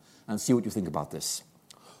again and see what you think about this.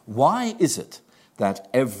 Why is it that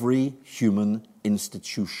every human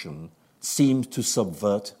institution seems to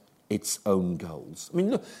subvert its own goals? I mean,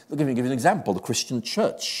 look, let me give you an example. The Christian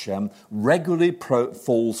church regularly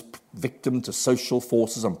falls victim to social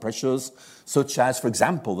forces and pressures, such as, for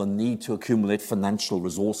example, the need to accumulate financial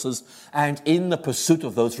resources. And in the pursuit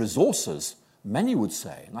of those resources, many would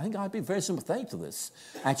say, and I think I'd be very sympathetic to this,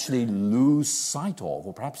 actually lose sight of,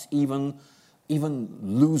 or perhaps even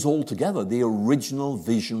lose altogether the original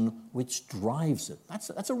vision which drives it.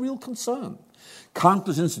 That's a real concern.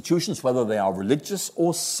 Countless institutions, whether they are religious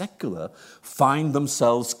or secular, find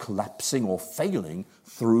themselves collapsing or failing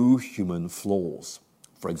through human flaws.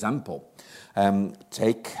 For example,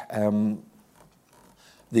 take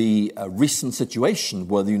the recent situation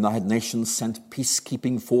where the United Nations sent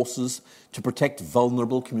peacekeeping forces to protect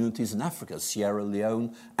vulnerable communities in Africa, Sierra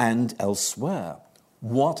Leone and elsewhere.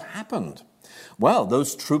 What happened? Well,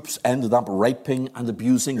 those troops ended up raping and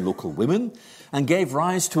abusing local women and gave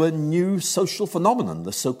rise to a new social phenomenon,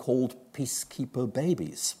 the so-called peacekeeper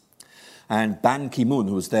babies. And Ban Ki-moon,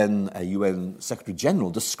 who was then a UN Secretary General,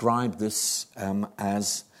 described this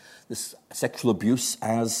as this sexual abuse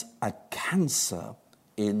as a cancer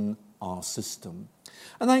in our system.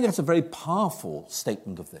 And I think that's a very powerful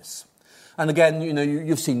statement of this. And again,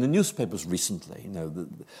 you've seen the newspapers recently.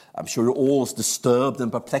 I'm sure you're all as disturbed and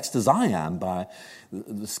perplexed as I am by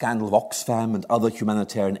the scandal of Oxfam and other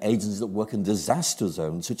humanitarian agencies that work in disaster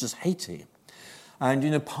zones, such as Haiti.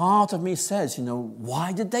 And, part of me says,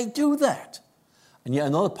 why did they do that? And yet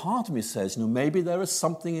another part of me says, maybe there is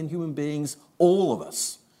something in human beings, all of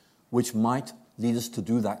us, which might lead us to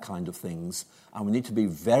do that kind of things. And we need to be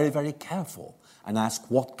very, very careful and ask,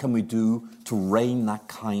 what can we do to rein that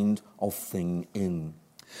kind of thing in?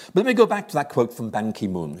 But let me go back to that quote from Ban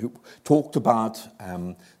Ki-moon, who talked about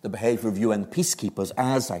the behavior of UN peacekeepers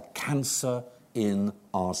as a cancer in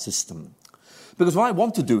our system. Because what I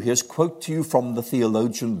want to do here is quote to you from the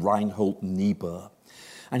theologian Reinhold Niebuhr.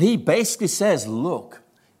 And he basically says, look,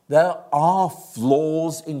 there are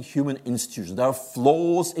flaws in human institutions. There are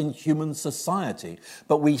flaws in human society.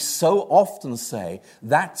 But we so often say,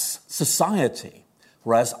 that's society.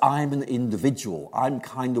 Whereas I'm an individual. I'm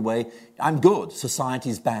good.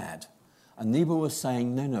 Society's bad. And Niebuhr was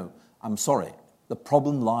saying, no, I'm sorry. The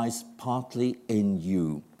problem lies partly in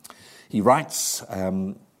you. He writes,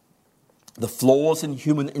 the flaws in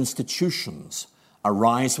human institutions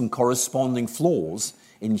arise from corresponding flaws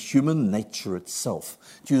in human nature itself.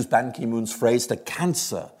 To use Ban Ki-moon's phrase, the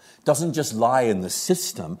cancer doesn't just lie in the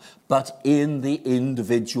system, but in the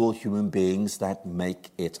individual human beings that make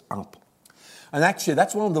it up. And actually,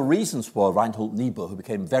 that's one of the reasons why Reinhold Niebuhr, who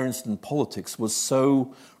became very interested in politics, was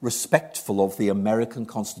so respectful of the American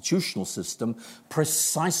constitutional system,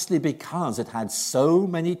 precisely because it had so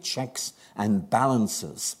many checks and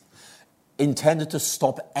balances intended to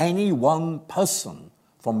stop any one person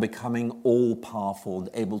from becoming all-powerful and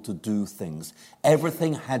able to do things.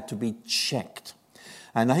 Everything had to be checked.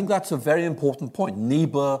 And I think that's a very important point.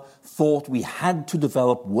 Niebuhr thought we had to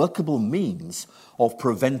develop workable means of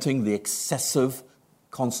preventing the excessive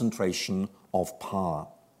concentration of power.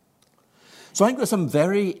 So I think there's some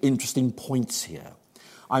very interesting points here.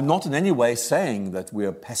 I'm not in any way saying that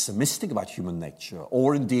we're pessimistic about human nature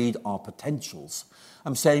or indeed our potentials.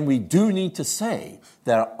 I'm saying we do need to say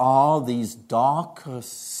there are these darker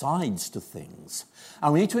sides to things,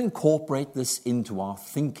 and we need to incorporate this into our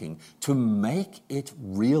thinking to make it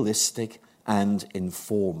realistic and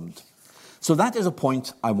informed. So that is a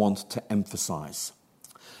point I want to emphasize.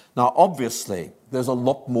 Now, obviously, there's a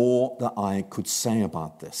lot more that I could say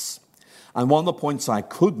about this. And one of the points I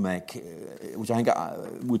could make, which I think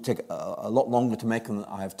would take a lot longer to make than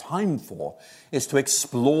I have time for, is to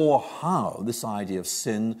explore how this idea of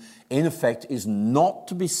sin, in effect, is not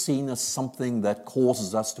to be seen as something that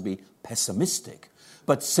causes us to be pessimistic,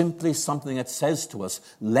 but simply something that says to us,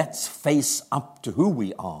 let's face up to who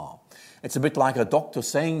we are. It's a bit like a doctor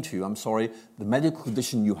saying to you, I'm sorry, the medical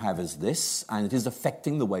condition you have is this, and it is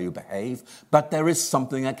affecting the way you behave, but there is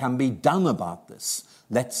something that can be done about this.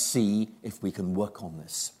 Let's see if we can work on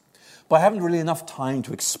this. But I haven't really enough time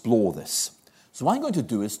to explore this. So what I'm going to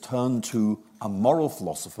do is turn to a moral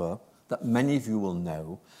philosopher that many of you will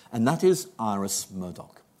know, and that is Iris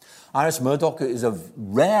Murdoch. Iris Murdoch is a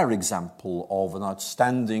rare example of an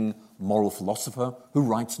outstanding moral philosopher who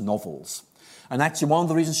writes novels. And actually, one of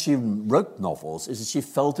the reasons she wrote novels is that she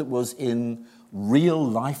felt it was in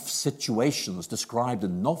real-life situations described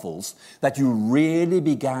in novels that you really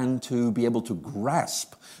began to be able to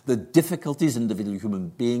grasp the difficulties individual human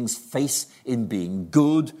beings face in being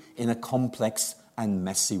good in a complex and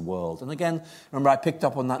messy world. And again, remember I picked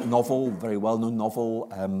up on that novel, very well-known novel,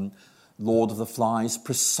 Lord of the Flies,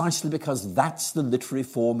 precisely because that's the literary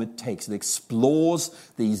form it takes. It explores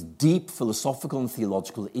these deep philosophical and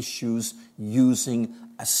theological issues using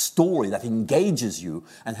a story that engages you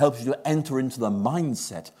and helps you to enter into the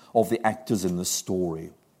mindset of the actors in the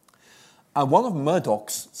story. And one of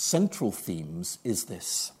Murdoch's central themes is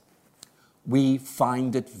this. We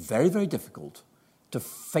find it very, very difficult to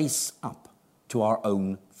face up to our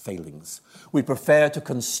own failings. We prefer to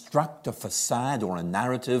construct a facade or a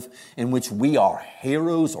narrative in which we are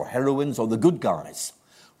heroes or heroines or the good guys,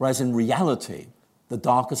 whereas in reality, the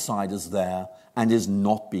darker side is there and is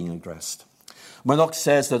not being addressed. Murdoch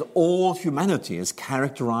says that all humanity is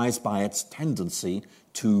characterized by its tendency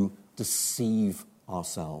to deceive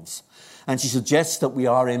ourselves. And she suggests that we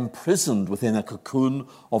are imprisoned within a cocoon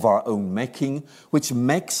of our own making, which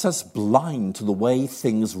makes us blind to the way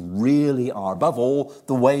things really are, above all,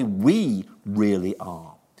 the way we really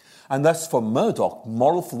are. And thus, for Murdoch,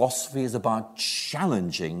 moral philosophy is about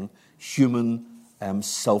challenging human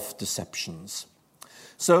self-deceptions.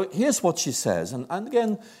 So here's what she says, and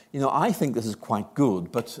again, I think this is quite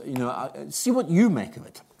good, but, see what you make of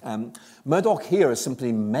it. Murdoch here is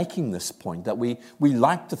simply making this point that we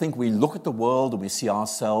like to think we look at the world and we see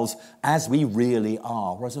ourselves as we really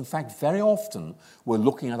are, whereas in fact very often we're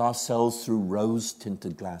looking at ourselves through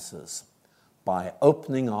rose-tinted glasses. By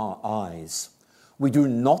opening our eyes, we do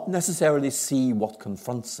not necessarily see what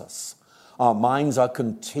confronts us. Our minds are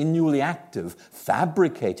continually active,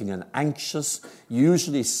 fabricating an anxious,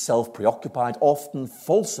 usually self-preoccupied, often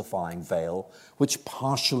falsifying veil which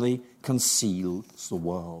partially conceals the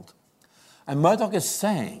world. And Murdoch is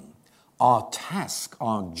saying our task,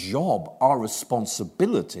 our job, our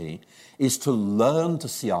responsibility is to learn to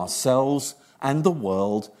see ourselves and the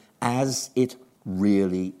world as it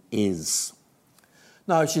really is.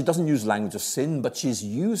 Now, she doesn't use language of sin, but she's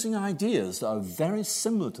using ideas that are very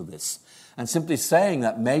similar to this, and simply saying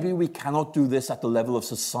that maybe we cannot do this at the level of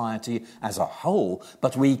society as a whole,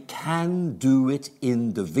 but we can do it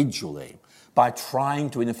individually by trying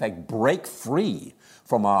to, in effect, break free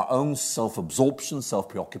from our own self-absorption,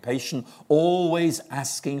 self-preoccupation, always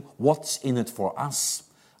asking what's in it for us.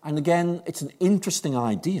 And again, it's an interesting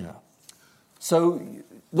idea. So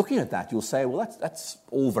looking at that, you'll say, well, that's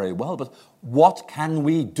all very well, but what can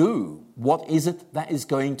we do? What is it that is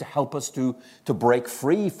going to help us to break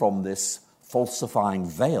free from this falsifying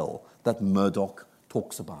veil that Murdoch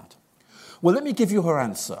talks about? Well, let me give you her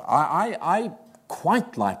answer. I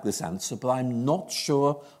quite like this answer, but I'm not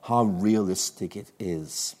sure how realistic it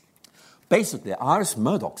is. Basically, Iris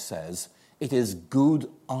Murdoch says it is good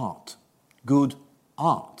art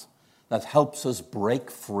that helps us break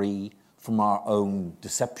free from our own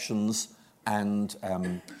deceptions and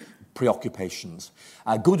preoccupations.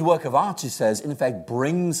 A good work of art, she says, in fact,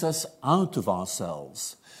 brings us out of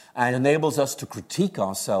ourselves and enables us to critique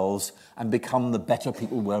ourselves and become the better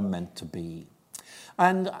people we're meant to be.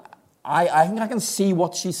 And I think I can see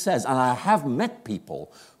what she says, and I have met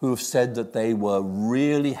people who have said that they were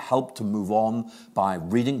really helped to move on by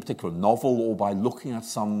reading a particular novel or by looking at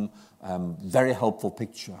some very helpful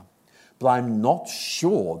picture. But I'm not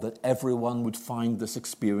sure that everyone would find this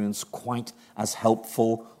experience quite as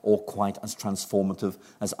helpful or quite as transformative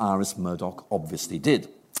as Iris Murdoch obviously did.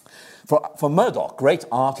 For Murdoch, great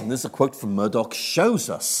art, and this is a quote from Murdoch, shows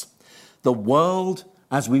us the world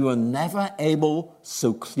as we were never able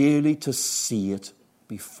so clearly to see it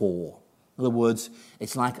before. In other words,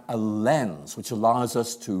 it's like a lens which allows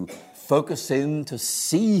us to focus in to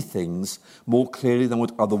see things more clearly than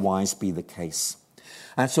would otherwise be the case.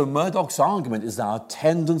 And so Murdoch's argument is that our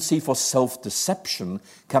tendency for self-deception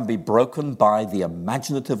can be broken by the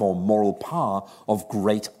imaginative or moral power of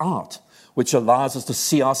great art, which allows us to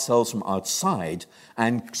see ourselves from outside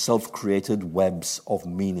and self-created webs of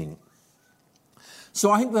meaning.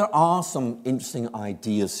 So I think there are some interesting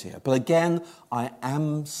ideas here. But again, I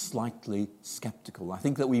am slightly skeptical. I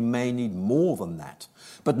think that we may need more than that.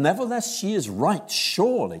 But nevertheless, she is right,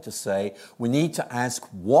 surely, to say we need to ask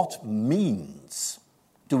what means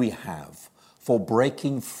do we have for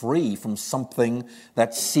breaking free from something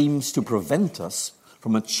that seems to prevent us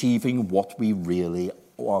from achieving what we really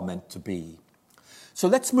are meant to be. So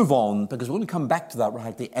let's move on, because we're going to come back to that right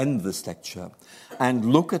at the end of this lecture and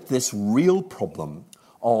look at this real problem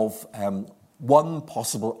of one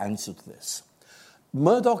possible answer to this.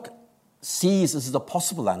 Murdoch sees this as a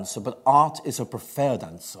possible answer, but art is a preferred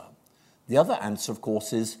answer. The other answer, of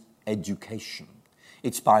course, is education.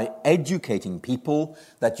 It's by educating people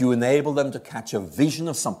that you enable them to catch a vision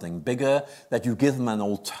of something bigger, that you give them an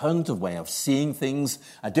alternative way of seeing things,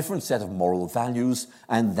 a different set of moral values,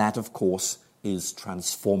 and that, of course, is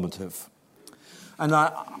transformative. And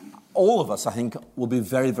all of us, I think, will be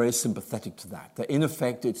very, very sympathetic to that. That in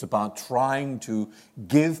effect, it's about trying to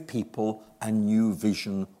give people a new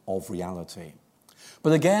vision of reality.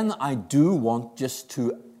 But again, I do want just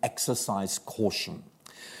to exercise caution.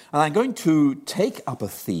 And I'm going to take up a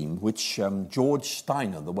theme which George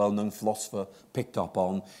Steiner, the well-known philosopher, picked up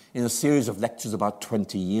on in a series of lectures about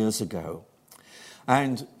 20 years ago.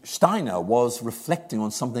 And Steiner was reflecting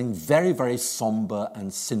on something very, very somber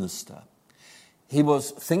and sinister. He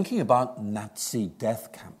was thinking about Nazi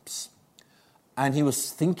death camps. And he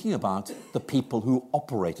was thinking about the people who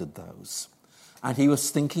operated those. And he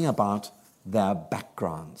was thinking about their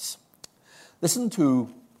backgrounds. Listen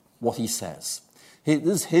to what he says. This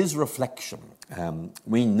is his reflection.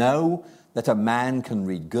 We know that a man can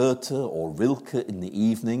read Goethe or Rilke in the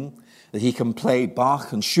evening, that he can play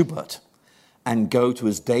Bach and Schubert and go to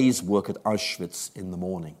his day's work at Auschwitz in the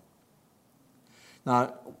morning.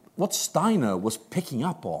 Now, what Steiner was picking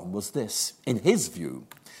up on was this, in his view,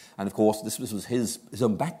 and of course this was his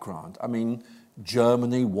own background. I mean,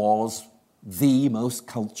 Germany was the most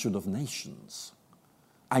cultured of nations.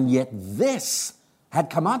 And yet this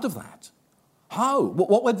had come out of that. How?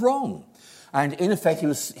 What went wrong? And in effect,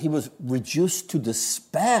 he was reduced to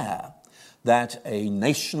despair that a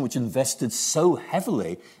nation which invested so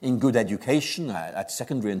heavily in good education at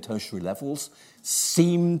secondary and tertiary levels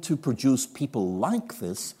seemed to produce people like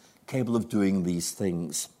this capable of doing these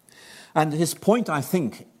things. And his point, I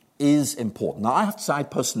think, is important. Now, I have to say I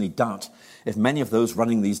personally doubt if many of those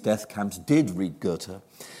running these death camps did read Goethe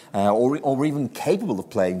or were even capable of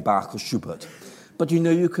playing Bach or Schubert. But,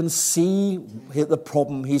 you can see the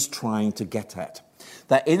problem he's trying to get at.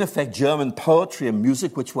 That, in effect, German poetry and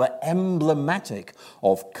music, which were emblematic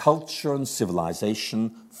of culture and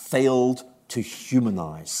civilization, failed to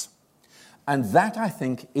humanize. And that, I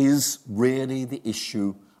think, is really the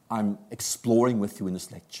issue I'm exploring with you in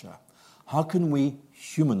this lecture. How can we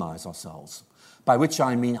humanize ourselves? By which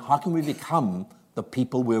I mean, how can we become the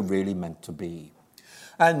people we're really meant to be?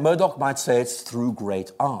 And Murdoch might say it's through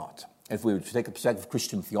great art. If we were to take a perspective of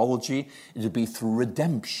Christian theology, it would be through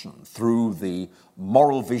redemption, through the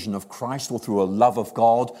moral vision of Christ, or through a love of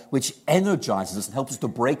God, which energizes us and helps us to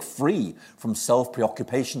break free from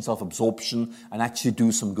self-preoccupation, self-absorption, and actually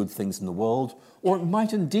do some good things in the world. Or it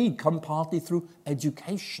might indeed come partly through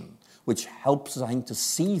education, which helps us, I think, to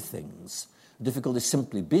see things The difficulty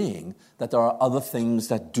simply being that there are other things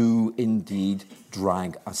that do indeed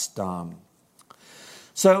drag us down.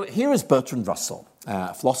 So here is Bertrand Russell,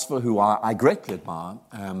 a philosopher who I greatly admire.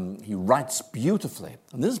 He writes beautifully.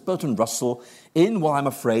 And this is Bertrand Russell in what I'm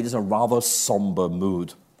afraid is a rather somber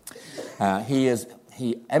mood.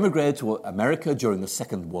 He emigrated to America during the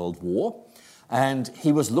Second World War, and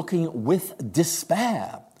he was looking with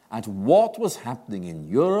despair at what was happening in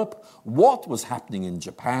Europe, what was happening in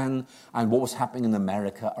Japan, and what was happening in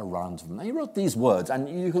America around him. And he wrote these words, and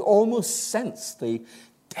you could almost sense the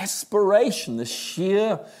desperation, the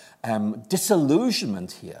sheer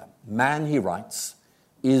disillusionment here. Man, he writes,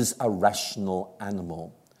 is a rational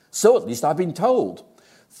animal. So at least I've been told.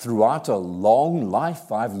 Throughout a long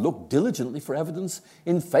life, I've looked diligently for evidence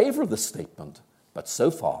in favor of this statement, but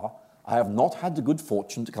so far, I have not had the good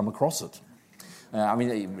fortune to come across it.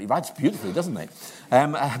 He writes beautifully, doesn't he?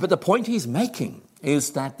 But the point he's making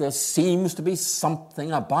is that there seems to be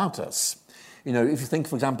something about us. You know, if you think,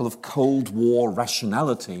 for example, of Cold War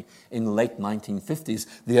rationality in the late 1950s,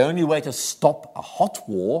 the only way to stop a hot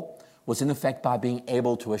war was in effect by being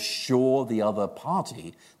able to assure the other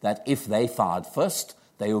party that if they fired first,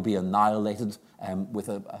 they would be annihilated with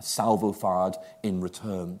a salvo fired in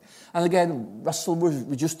return. And again, Russell was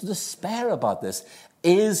reduced to despair about this.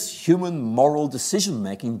 Is human moral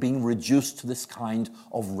decision-making being reduced to this kind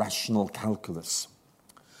of rational calculus?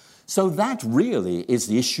 So that really is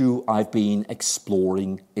the issue I've been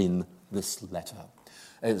exploring in this lecture.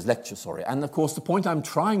 And of course, the point I'm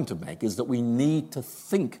trying to make is that we need to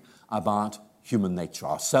think about human nature,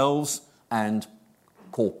 ourselves and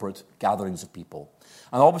corporate gatherings of people.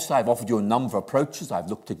 And obviously, I've offered you a number of approaches. I've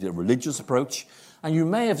looked at the religious approach. And you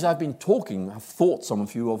may, as I've been talking, have thought, some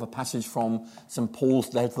of you, of a passage from St.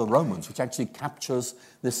 Paul's letter to the Romans, which actually captures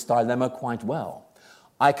this dilemma quite well.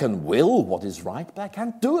 I can will what is right, but I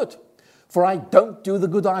can't do it. For I don't do the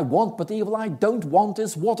good I want, but the evil I don't want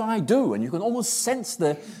is what I do. And you can almost sense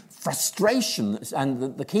the frustration.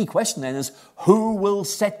 And the key question then is, who will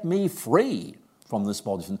set me free from this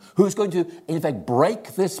body? Who's going to, in effect,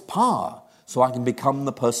 break this power so I can become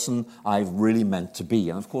the person I've really meant to be?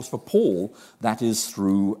 And of course, for Paul, that is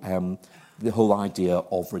through the whole idea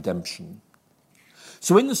of redemption.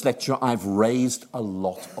 So in this lecture, I've raised a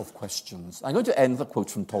lot of questions. I'm going to end with a quote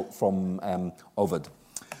from Ovid.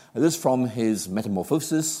 This is from his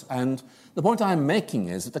Metamorphosis, and the point I'm making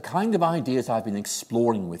is that the kind of ideas I've been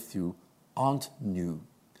exploring with you aren't new.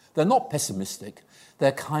 They're not pessimistic.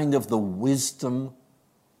 They're kind of the wisdom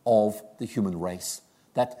of the human race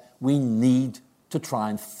that we need to try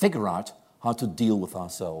and figure out how to deal with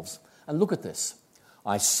ourselves. And look at this.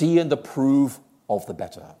 I see and approve of the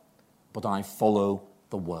better, but I follow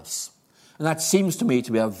the worse. And that seems to me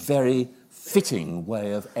to be a very fitting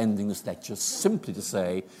way of ending this lecture, simply to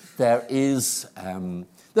say there's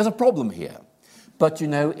a problem here. But, you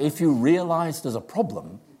know, if you realize there's a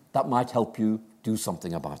problem, that might help you do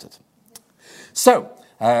something about it. So,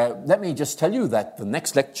 let me just tell you that the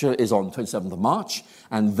next lecture is on 27th of March,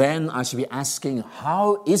 and then I shall be asking,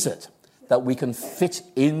 how is it that we can fit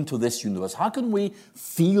into this universe? How can we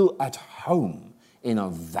feel at home in a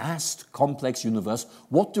vast, complex universe?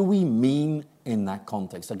 What do we mean in that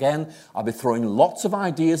context? Again, I'll be throwing lots of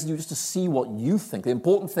ideas at you just to see what you think. The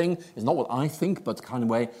important thing is not what I think, but kind of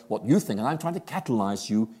way what you think, and I'm trying to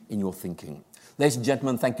catalyze you in your thinking. Ladies and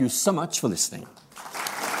gentlemen, thank you so much for listening.